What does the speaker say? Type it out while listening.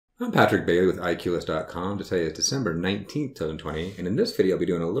I'm Patrick Bailey with iQlist.com. Today is December 19th, 2020, and in this video I'll be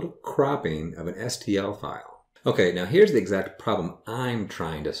doing a little cropping of an STL file. Okay, now here's the exact problem I'm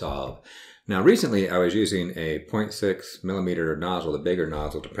trying to solve. Now recently I was using a 0.6 millimeter nozzle, the bigger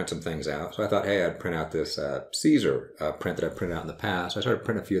nozzle, to print some things out. So I thought, hey, I'd print out this Caesar print that I printed out in the past. So I started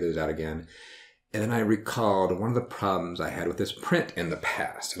printing a few of those out again. And then I recalled one of the problems I had with this print in the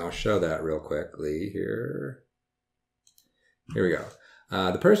past. And I'll show that real quickly here. Here we go.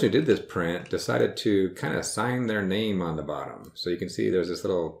 The person who did this print decided to kind of sign their name on the bottom. So you can see there's this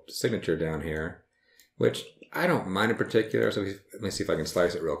little signature down here, which I don't mind in particular. So let me see if I can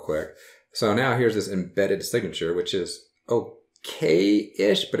slice it real quick. So now here's this embedded signature, which is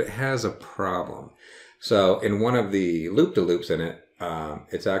okay-ish, but it has a problem. So in one of the loop-de-loops in it,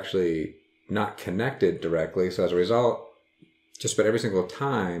 it's actually not connected directly. So as a result, just about every single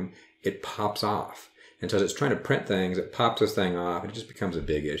time, it pops off. And so as it's trying to print things, it pops this thing off, and it just becomes a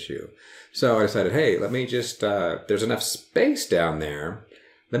big issue. So I decided, hey, let me just, there's enough space down there,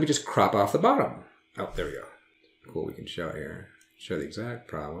 let me just crop off the bottom. Oh, there we go. Cool, we can show it here. Show the exact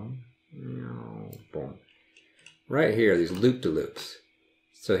problem. Boom. Right here, these loop-de-loops.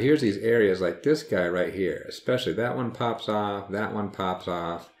 So here's these areas like this guy right here, especially that one pops off, that one pops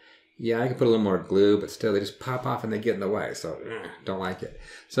off. Yeah, I can put a little more glue, but still they just pop off and they get in the way, so don't like it.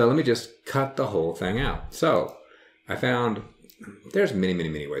 So let me just cut the whole thing out. So I found there's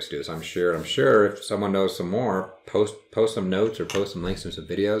many ways to do this, I'm sure. I'm sure if someone knows some more, post some notes or post some links to some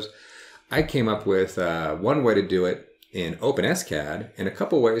videos. I came up with one way to do it in Openscad and a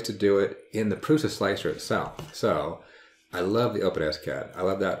couple ways to do it in the Prusa slicer itself. So I love the Openscad. I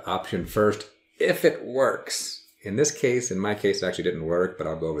love that option first, if it works. In this case, in my case, it actually didn't work, but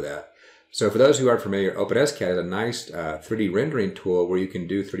I'll go over that. So for those who aren't familiar, Openscad is a nice 3D rendering tool where you can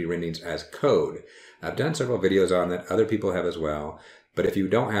do 3D renderings as code. I've done several videos on that. Other people have as well. But if you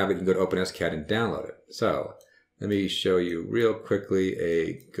don't have it, you can go to Openscad and download it. So let me show you real quickly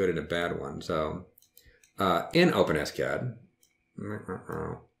a good and a bad one. So in Openscad,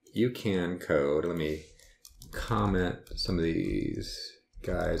 you can code. Let me comment some of these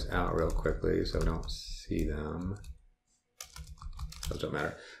guys out real quickly so I don't see them. Those don't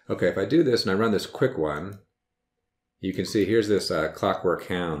matter. Okay, if I do this and I run this quick one, you can see here's this Clockwork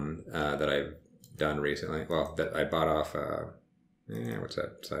Hound that I've done recently. Well, that I bought off, what's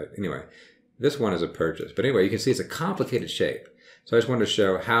that site? Anyway, this one is a purchase. But anyway, you can see it's a complicated shape. So I just wanted to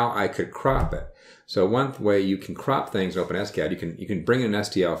show how I could crop it. So one way you can crop things in Openscad, you can bring an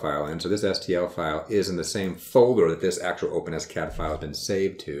STL file in. So this STL file is in the same folder that this actual Openscad file has been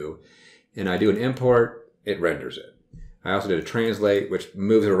saved to. And I do an import, it renders it. I also did a translate, which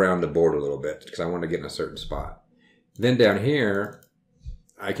moves it around the board a little bit because I want to get in a certain spot. Then down here,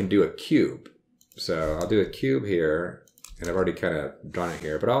 I can do a cube. So I'll do a cube here, and I've already kind of drawn it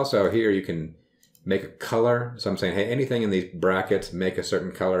here. But also here you can make a color. So I'm saying, hey, anything in these brackets, make a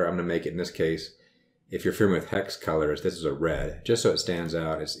certain color. I'm going to make it, in this case, if you're familiar with hex colors, this is a red. Just so it stands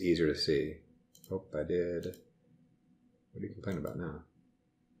out, it's easier to see. Oh, I did. What are you complaining about now?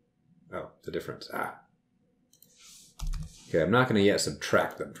 Oh, the difference. Okay, I'm not going to yet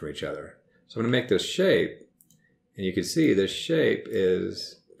subtract them from each other. So I'm going to make this shape, and you can see this shape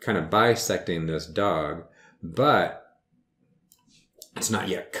is kind of bisecting this dog, but it's not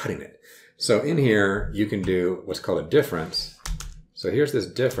yet cutting it. So in here, you can do what's called a difference. So here's this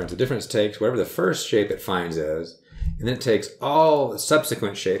difference. The difference takes whatever the first shape it finds is, and then it takes all the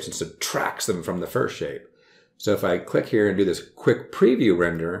subsequent shapes and subtracts them from the first shape. So if I click here and do this quick preview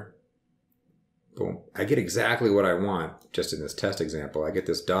render, boom, I get exactly what I want. Just in this test example, I get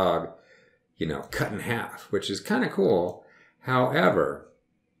this dog, cut in half, which is kind of cool. However,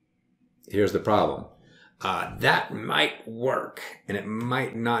 here's the problem. That might work, and it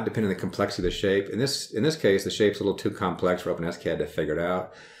might not, depending on the complexity of the shape. In this case, the shape's a little too complex for Openscad to figure it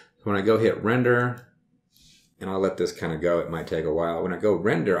out. So when I go hit render, and I'll let this kind of go, it might take a while. When I go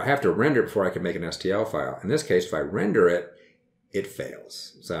render, I have to render it before I can make an STL file. In this case, if I render it, it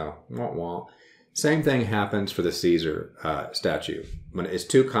fails. So, wah-wah. Same thing happens for the Caesar statue. When it's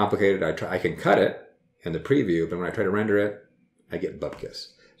too complicated, I can cut it in the preview, but when I try to render it, I get bupkis.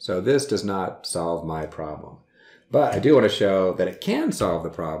 So this does not solve my problem. But I do want to show that it can solve the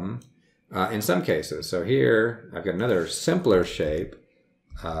problem in some cases. So here, I've got another simpler shape.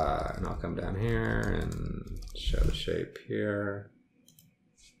 And I'll come down here and show the shape here.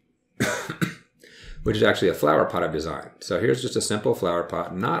 Which is actually a flower pot I've designed. So here's just a simple flower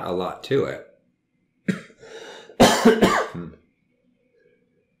pot, not a lot to it.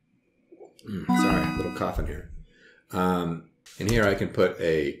 Sorry, a little cough in here. And here I can put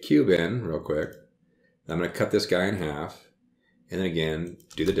a cube in real quick. I'm going to cut this guy in half. And then again,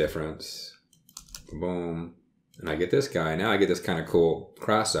 do the difference. Boom. And I get this guy. Now I get this kind of cool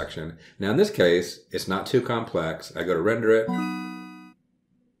cross section. Now in this case, it's not too complex. I go to render it.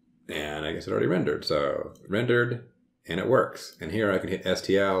 And I guess it already rendered. So rendered, and it works. And here I can hit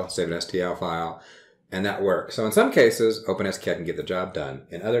STL, save an STL file, and that works. So in some cases, Openscad can get the job done.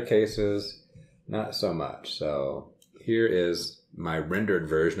 In other cases, not so much. So here is my rendered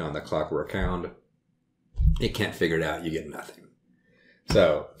version on the Clockwork Hound. It can't figure it out. You get nothing.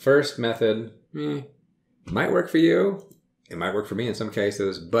 So first method, might work for you. It might work for me in some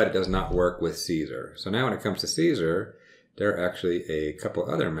cases, but it does not work with Caesar. So now when it comes to Caesar, there are actually a couple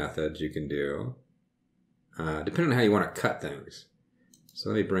other methods you can do, depending on how you want to cut things. So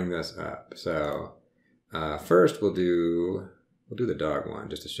let me bring this up. So first we'll do the dog one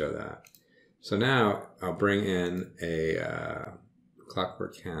just to show that. So now I'll bring in a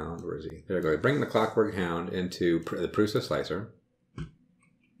Clockwork Hound. Where is he? There we go. Bring the Clockwork Hound into the Prusa slicer.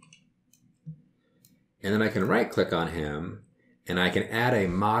 And then I can right click on him and I can add a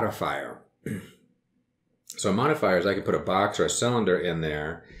modifier. So modifiers, I can put a box or a cylinder in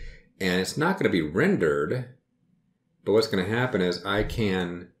there and it's not going to be rendered, but what's going to happen is I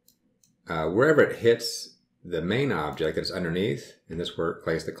can, wherever it hits the main object that's underneath, in this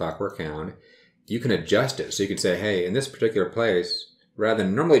place, the Clockwork Hound, you can adjust it. So you can say, hey, in this particular place, rather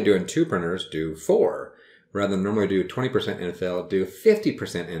than normally doing 2 printers, do 4. Rather than normally do 20% infill, do 50%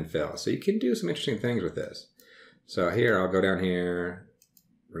 infill. So you can do some interesting things with this. So here, I'll go down here,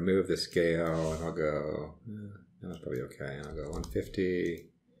 remove the scale, and I'll go, that's probably okay. And I'll go 150,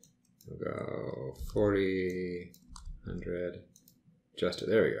 I'll go 40, 100, adjust it,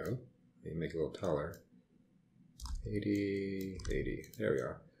 there we go. Maybe make it a little taller. 80, 80, there we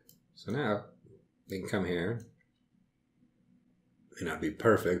go. So now, we can come here. May not be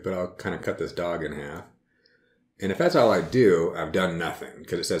perfect, but I'll kind of cut this dog in half. And if that's all I do, I've done nothing.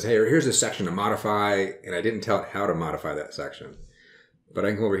 Because it says, hey, here's a section to modify, and I didn't tell it how to modify that section. But I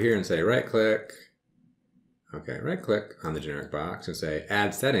can come over here and say right-click. Okay, right-click on the generic box and say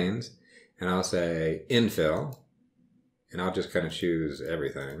Add Settings. And I'll say Infill. And I'll just kind of choose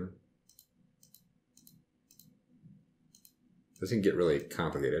everything. This can get really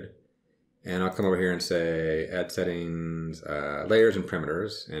complicated. And I'll come over here and say Add Settings, Layers and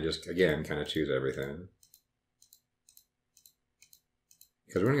Perimeters. And just, again, kind of choose everything.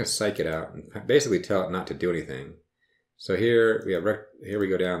 Because we're going to psych it out and basically tell it not to do anything. So here we have here we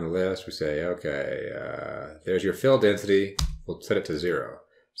go down the list. We say, okay, there's your fill density. We'll set it to 0.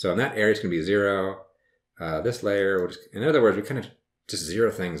 So in that area, it's going to be 0. This layer, we'll just, in other words, we kind of just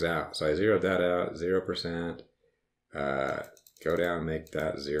zero things out. So I zeroed that out, 0%. Go down and make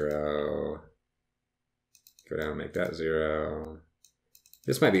that 0. Go down and make that 0.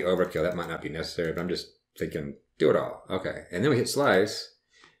 This might be overkill. That might not be necessary, but I'm just thinking, do it all. Okay, and then we hit slice.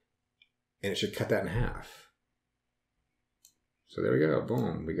 And it should cut that in half. So there we go.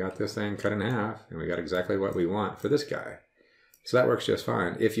 Boom. We got this thing cut in half. And we got exactly what we want for this guy. So that works just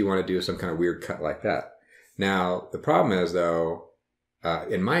fine if you want to do some kind of weird cut like that. Now, the problem is, though,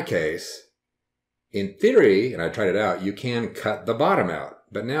 in my case, in theory, and I tried it out, you can cut the bottom out.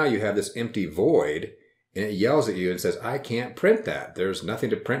 But now you have this empty void. And it yells at you and says, I can't print that. There's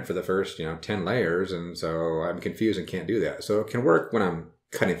nothing to print for the first 10 layers. And so I'm confused and can't do that. So it can work when I'm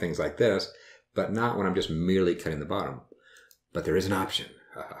cutting things like this, but not when I'm just merely cutting the bottom. But there is an option.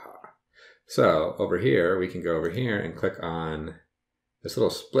 So over here, we can go over here and click on this little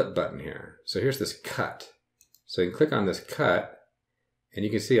split button here. So here's this cut. So you can click on this cut, and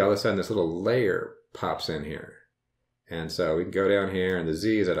you can see all of a sudden this little layer pops in here. And so we can go down here, and the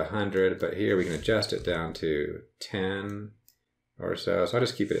Z is at 100, but here we can adjust it down to 10 or so. So I'll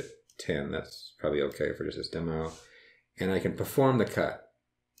just keep it at 10. That's probably okay for just this demo. And I can perform the cut.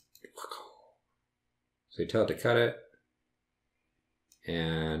 So you tell it to cut it.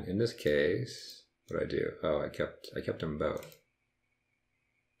 And in this case, what do I do? Oh, I kept them both.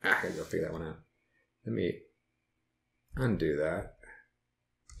 I gotta go figure that one out. Let me undo that.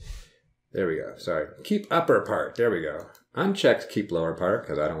 There we go. Sorry. Keep upper part. There we go. Uncheck keep lower part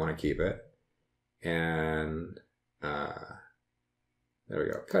because I don't want to keep it. And there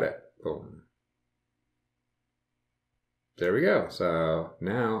we go. Cut it. Boom. There we go. So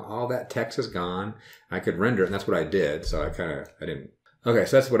now all that text is gone. I could render it, and that's what I did. So I didn't. Okay,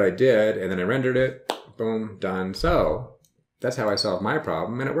 so that's what I did, and then I rendered it. Boom, done. So that's how I solved my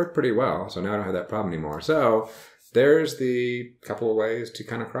problem, and it worked pretty well. So now I don't have that problem anymore. So there's the couple of ways to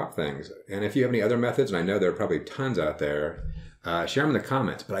kind of crop things. And if you have any other methods, and I know there are probably tons out there, share them in the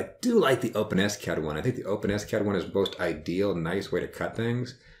comments. But I do like the Openscad one. I think the Openscad one is the most ideal, nice way to cut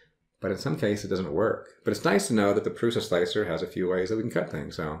things. but in some cases it doesn't work. But it's nice to know that the Prusa slicer has a few ways that we can cut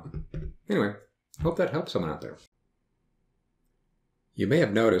things. So anyway, hope that helps someone out there. You may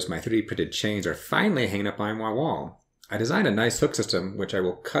have noticed my 3D printed chains are finally hanging up on my wall. I designed a nice hook system, which I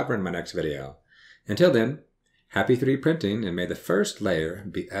will cover in my next video. Until then, happy 3D printing, and may the first layer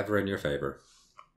be ever in your favor.